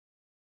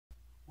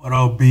What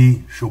up,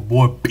 B? It's your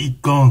boy B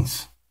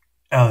Guns,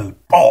 El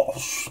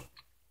Boss.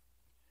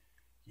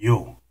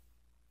 Yo,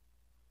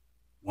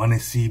 wanna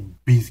see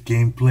B's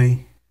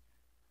gameplay?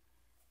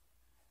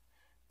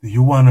 Do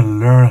you wanna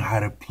learn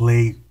how to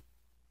play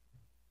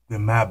the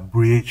map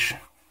bridge?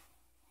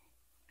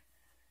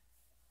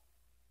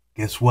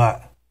 Guess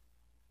what?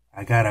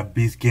 I got a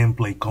B's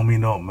gameplay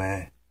coming up,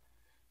 man.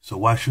 So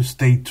why should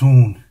stay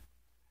tuned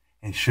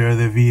and share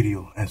the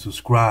video and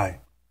subscribe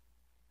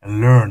and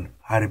learn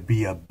how to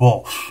be a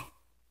boss.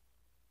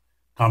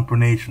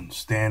 Domination,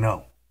 stand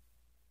up.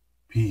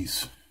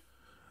 Peace.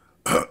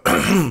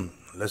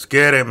 Let's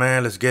get it,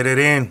 man. Let's get it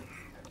in.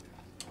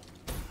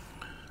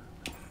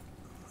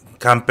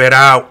 Camp it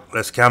out.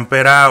 Let's camp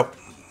it out.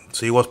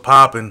 See what's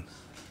popping.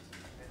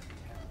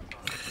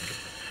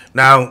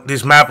 Now,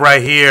 this map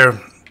right here,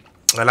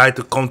 I like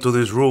to come to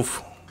this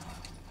roof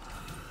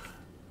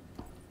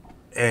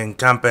and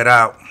camp it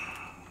out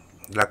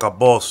like a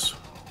boss.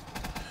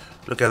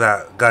 Look at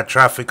that. Got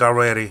traffic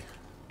already.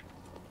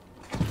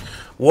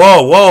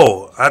 Whoa,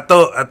 whoa. I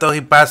thought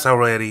he passed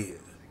already.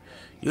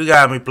 You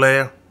got me,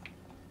 player.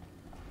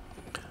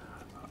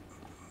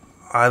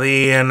 I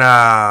didn't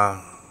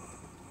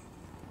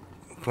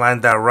plan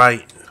that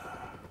right.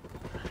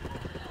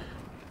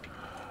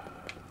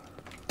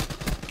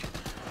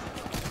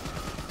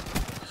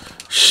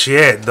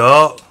 Shit,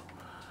 dog.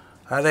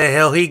 How the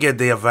hell he get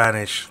the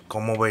advantage?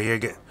 Come over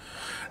here.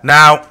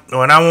 Now,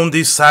 when I'm on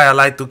this side, I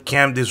like to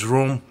camp this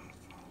room.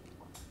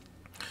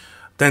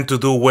 Tend to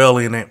do well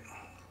in it.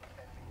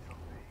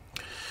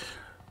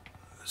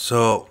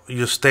 So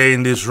you stay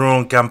in this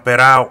room, camp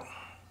it out.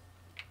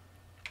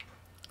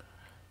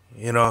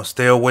 You know,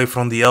 stay away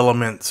from the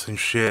elements and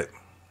shit.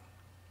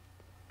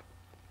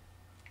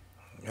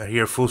 I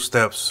hear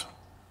footsteps.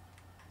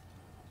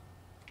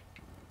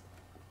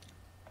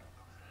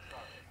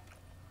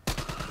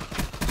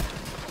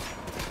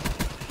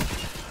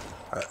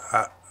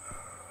 I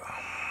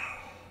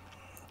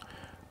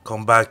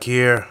come back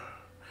here.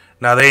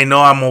 Now they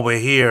know I'm over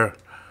here.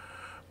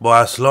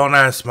 But as long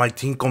as my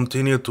team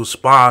continue to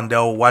spawn,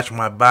 they'll watch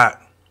my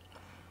back.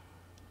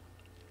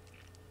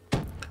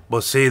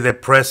 But see, they're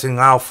pressing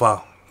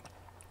alpha.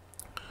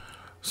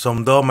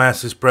 Some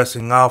dumbass is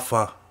pressing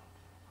alpha.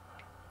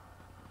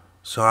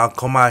 So I'll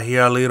come out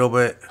here a little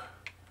bit.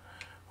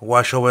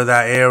 Watch over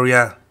that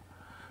area.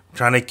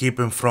 Trying to keep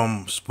him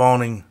from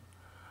spawning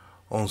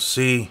on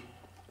C.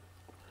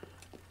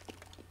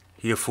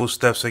 Hear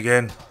footsteps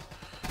again.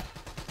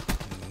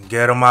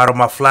 Get him out of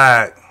my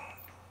flag.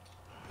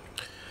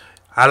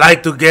 I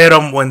like to get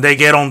them when they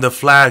get on the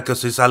flag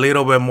because it's a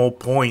little bit more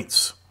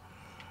points.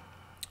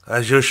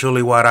 That's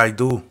usually what I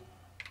do.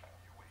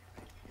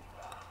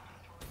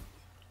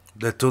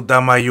 They took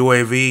down my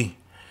UAV.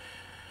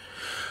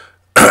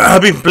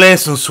 I've been playing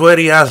some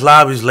sweaty ass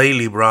lobbies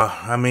lately, bro.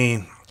 I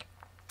mean,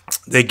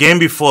 the game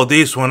before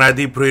this one I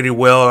did pretty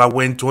well. I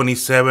went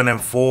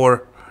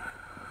 27-4.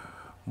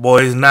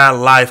 Boy, it's not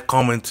live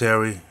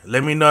commentary.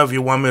 Let me know if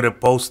you want me to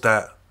post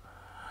that.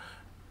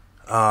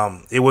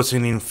 It was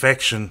an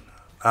infection.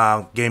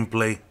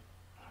 Gameplay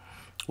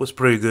was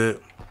pretty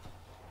good.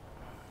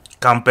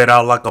 Camp it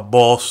out like a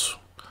boss.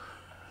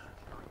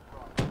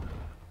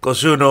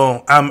 Cause you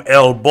know I'm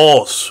El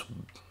Boss.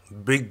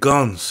 Big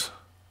guns.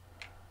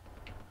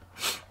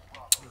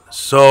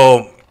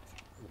 So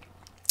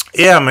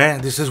yeah, man,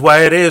 this is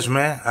why it is,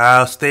 man.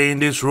 I'll stay in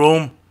this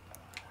room.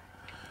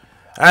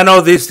 I know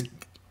this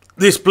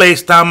play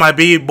style might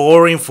be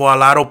boring for a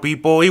lot of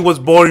people. It was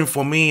boring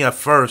for me at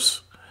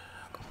first.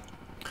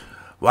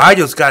 Well, I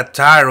just got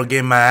tired of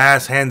getting my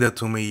ass handed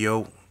to me,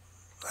 yo.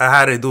 I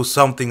had to do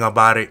something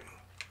about it.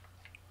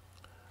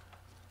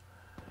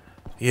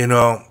 You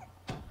know,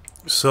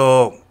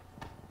 so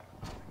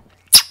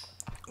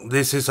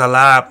this is a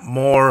lot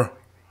more,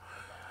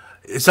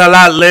 it's a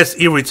lot less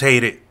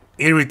irritating,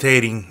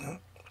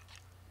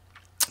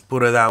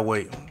 put it that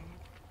way.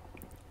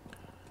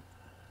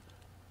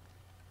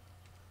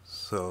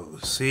 So,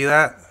 see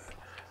that?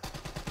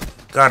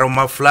 Got on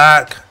my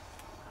flag.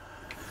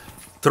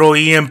 Throw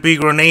EMP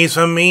grenades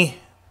on me.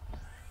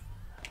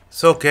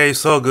 It's okay,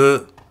 it's all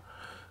good.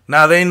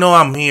 Now they know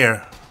I'm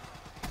here.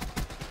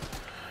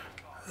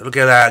 Look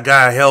at that, I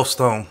got a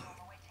Hellstone.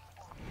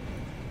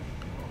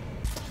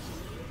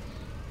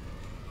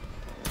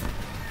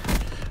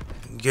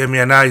 Give me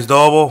a nice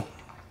double.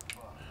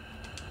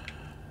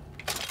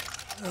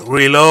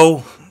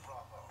 Reload.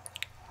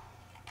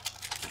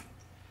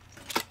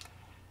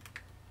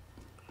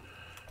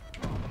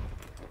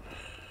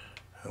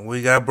 And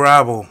we got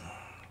Bravo.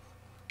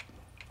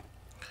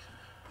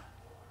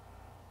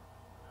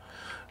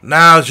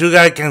 Now, as you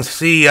guys can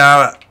see,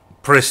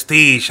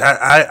 prestige.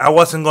 I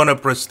wasn't gonna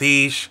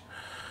prestige,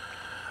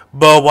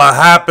 but what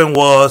happened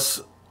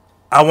was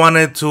I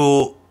wanted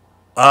to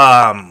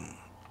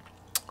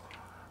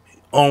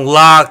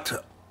unlock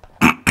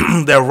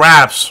the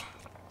wraps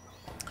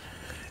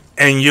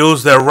and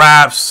use the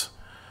wraps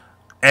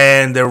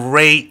and the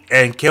rate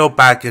and kill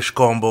package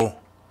combo.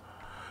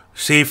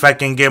 See if I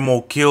can get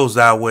more kills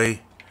that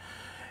way.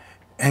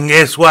 And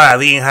guess what? I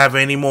didn't have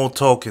any more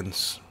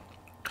tokens.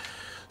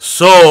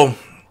 So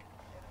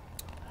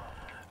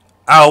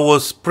I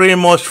was pretty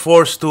much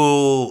forced to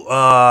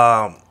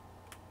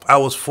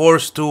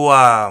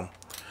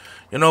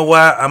you know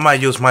what? I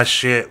might use my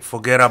shit.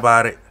 Forget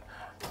about it.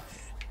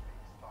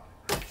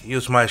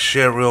 Use my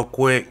shit real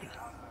quick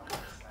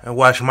and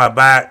wash my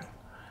back.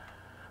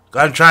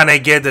 I'm trying to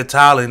get the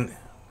talent.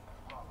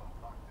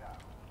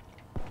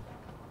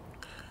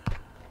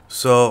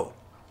 So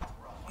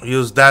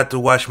use that to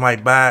wash my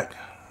back.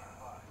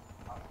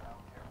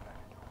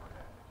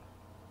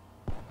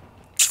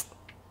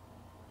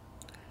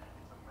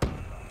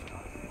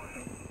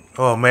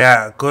 Oh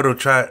man, I could have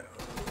tried.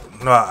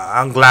 No,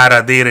 I'm glad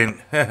I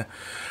didn't. I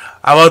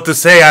was about to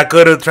say I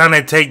could have tried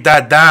to take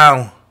that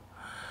down.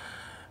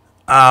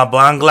 But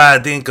I'm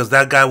glad I didn't, because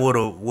that guy would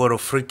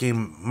have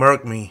freaking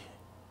murked me.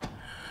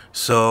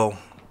 So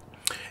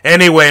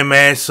anyway,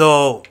 man,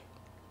 so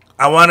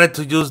I wanted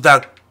to use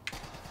that.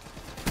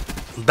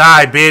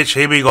 Die, bitch.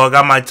 Here we go. I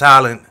got my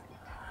talent.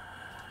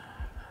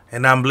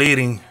 And I'm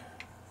bleeding.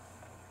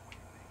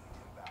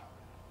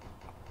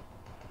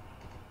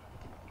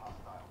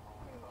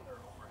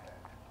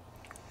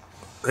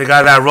 They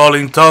got that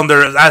rolling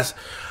thunder.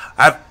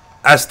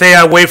 I stay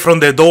away from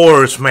the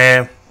doors,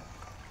 man.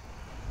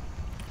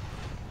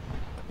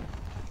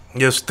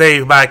 Just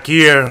stay back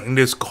here in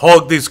this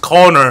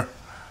corner.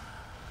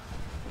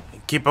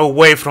 Keep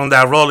away from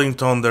that rolling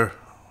thunder.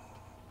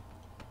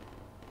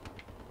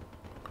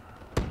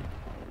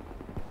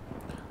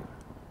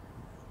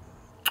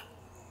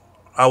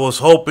 I was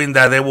hoping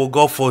that they will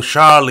go for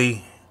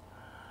Charlie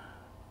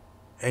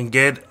and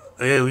get.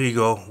 There we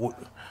go. Look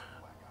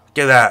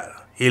at that.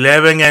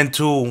 11 and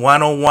 2,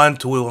 101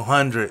 to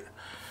 100.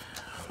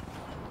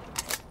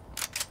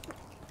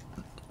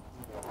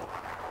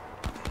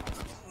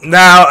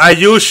 Now,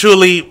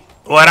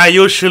 what I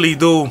usually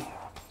do,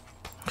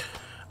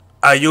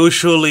 I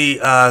usually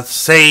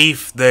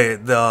save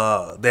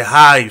the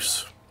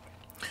hives.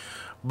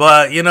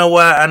 But you know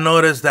what? I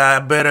noticed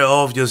that I'm better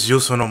off just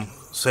using them.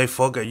 Say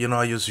fuck it,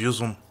 I just use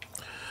them.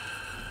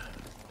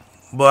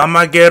 But I'm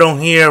gonna get on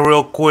here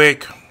real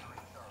quick.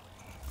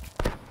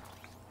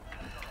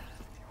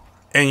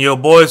 And your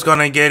boy's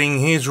gonna get in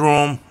his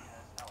room.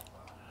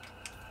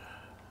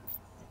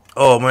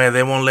 Oh man,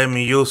 they won't let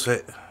me use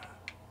it.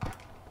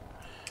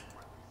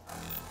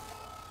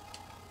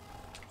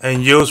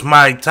 And use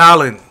my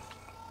talent.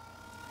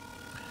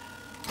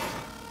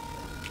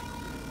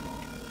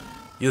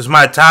 Use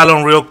my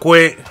talent real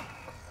quick.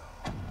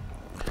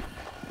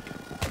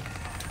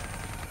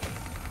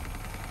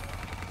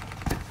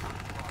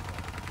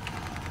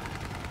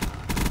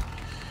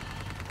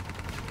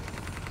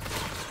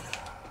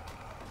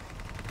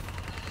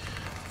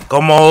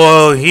 Come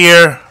over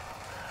here.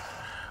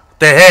 What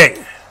the heck?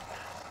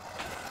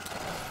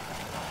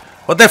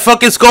 What the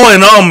fuck is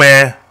going on,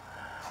 man?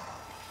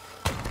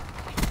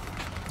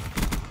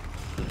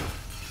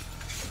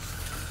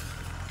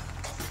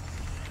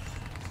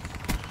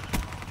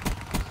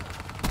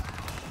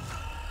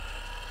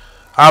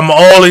 I'm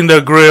all in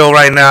the grill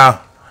right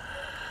now.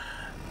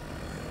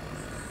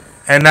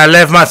 And I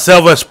left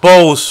myself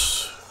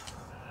exposed.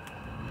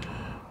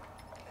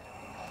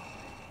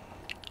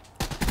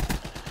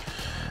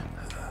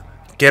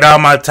 Get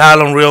out my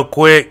talent real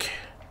quick.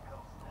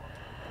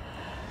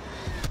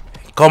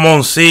 Come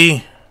on,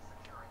 see.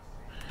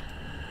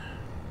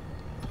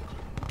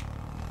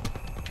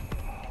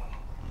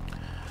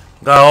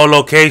 Got all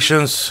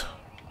locations.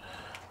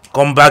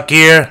 Come back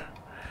here.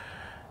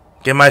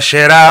 Get my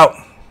shit out.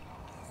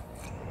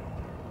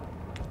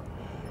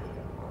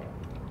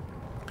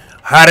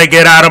 How to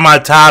get out of my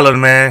talent,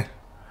 man.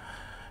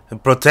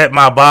 And protect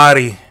my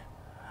body.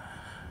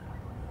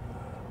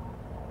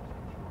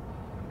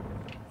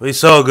 We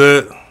so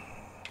good.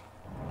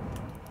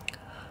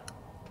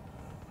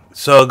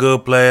 So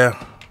good, player.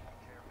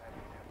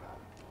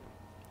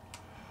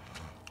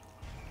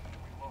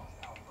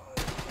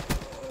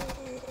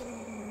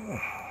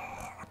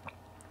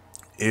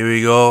 Here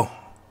we go.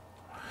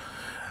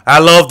 I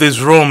love this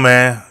room,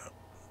 man.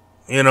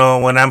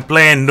 When I'm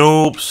playing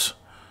noobs,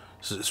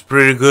 it's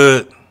pretty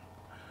good.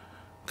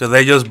 Cause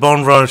they just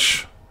bone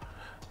rush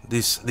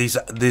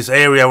this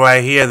area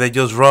right here. They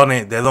just run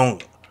it. They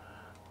don't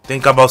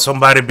think about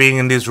somebody being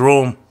in this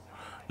room.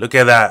 Look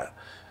at that.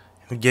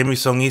 It gave me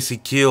some easy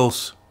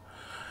kills.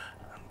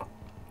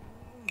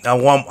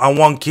 I'm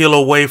 1 kill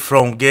away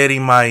from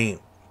getting my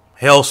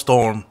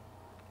Hailstorm.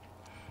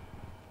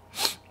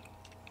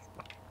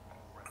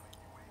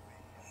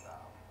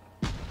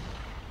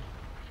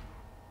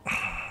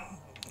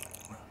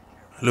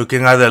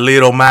 Looking at the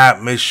little map,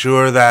 make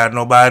sure that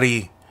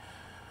nobody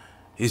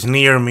is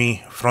near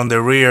me from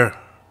the rear.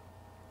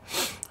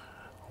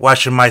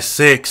 Watching my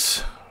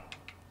 6.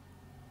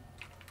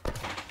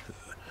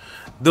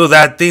 Dude,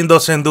 that thing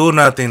doesn't do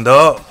nothing,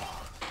 though.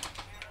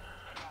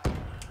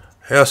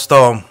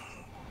 Hailstorm.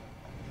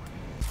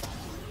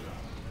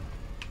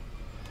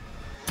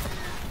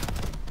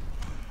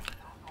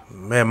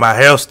 Man, my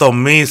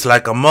Hailstorm means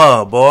like a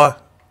mud, boy.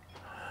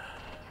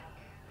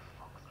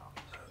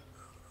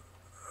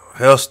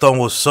 Hailstone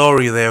was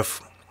sorry there.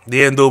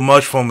 Didn't do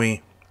much for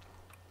me.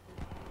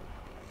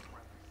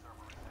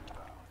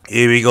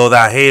 Here we go.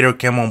 That hater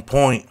came on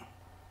point.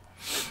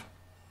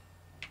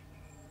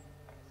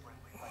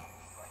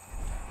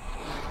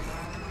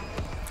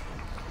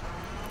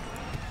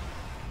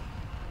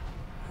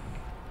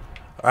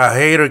 A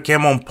hater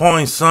came on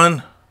point,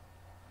 son.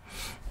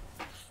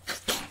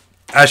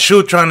 I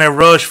should trying to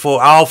rush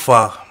for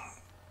Alpha.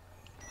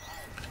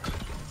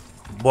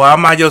 Boy,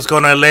 am I just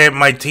gonna let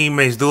my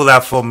teammates do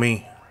that for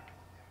me?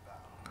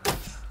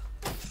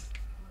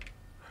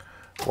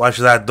 Watch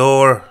that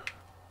door.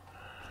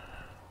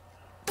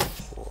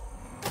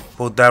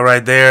 Put that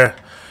right there.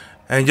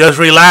 And just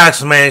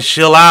relax, man.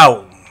 Chill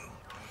out.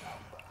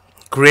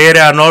 Create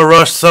a no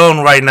rush zone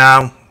right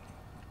now.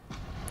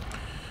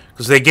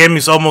 Because the game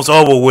is almost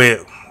over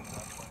with.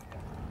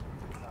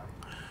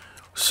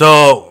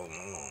 So,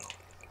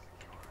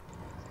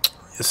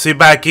 sit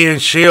back in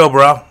and chill,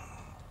 bro.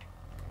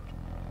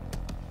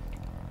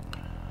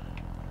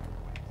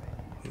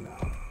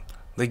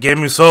 The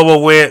game is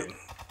over with.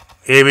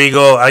 Here we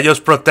go. I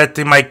just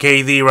protecting my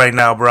KD right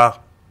now, bro.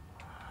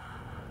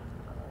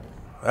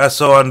 That's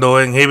all I'm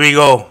doing. Here we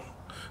go.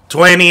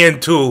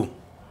 20-2.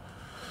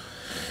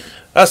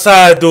 That's how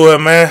I do it,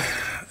 man.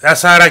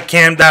 That's how I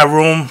camp that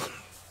room.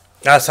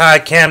 That's how I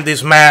camp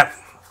this map.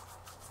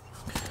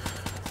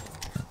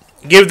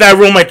 Give that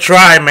room a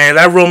try, man.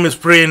 That room is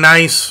pretty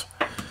nice.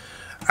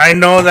 I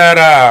know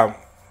that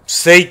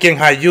Saken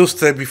had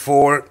used it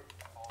before.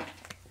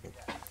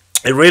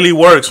 It really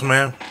works,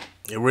 man.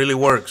 It really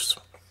works.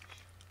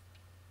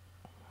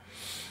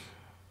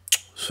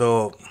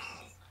 So,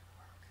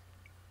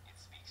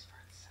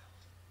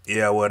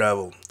 yeah,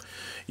 whatever.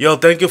 Yo,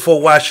 thank you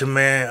for watching,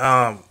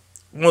 man.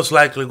 Most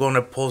likely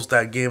gonna post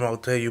that game. I'll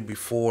tell you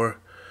before.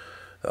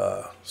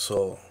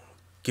 So,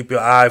 keep your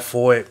eye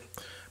for it.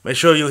 Make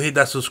sure you hit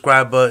that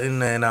subscribe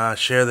button and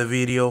share the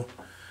video.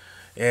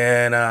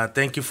 And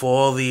thank you for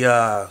all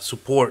the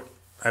support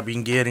I've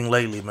been getting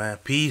lately, man.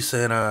 Peace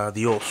and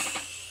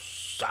adios.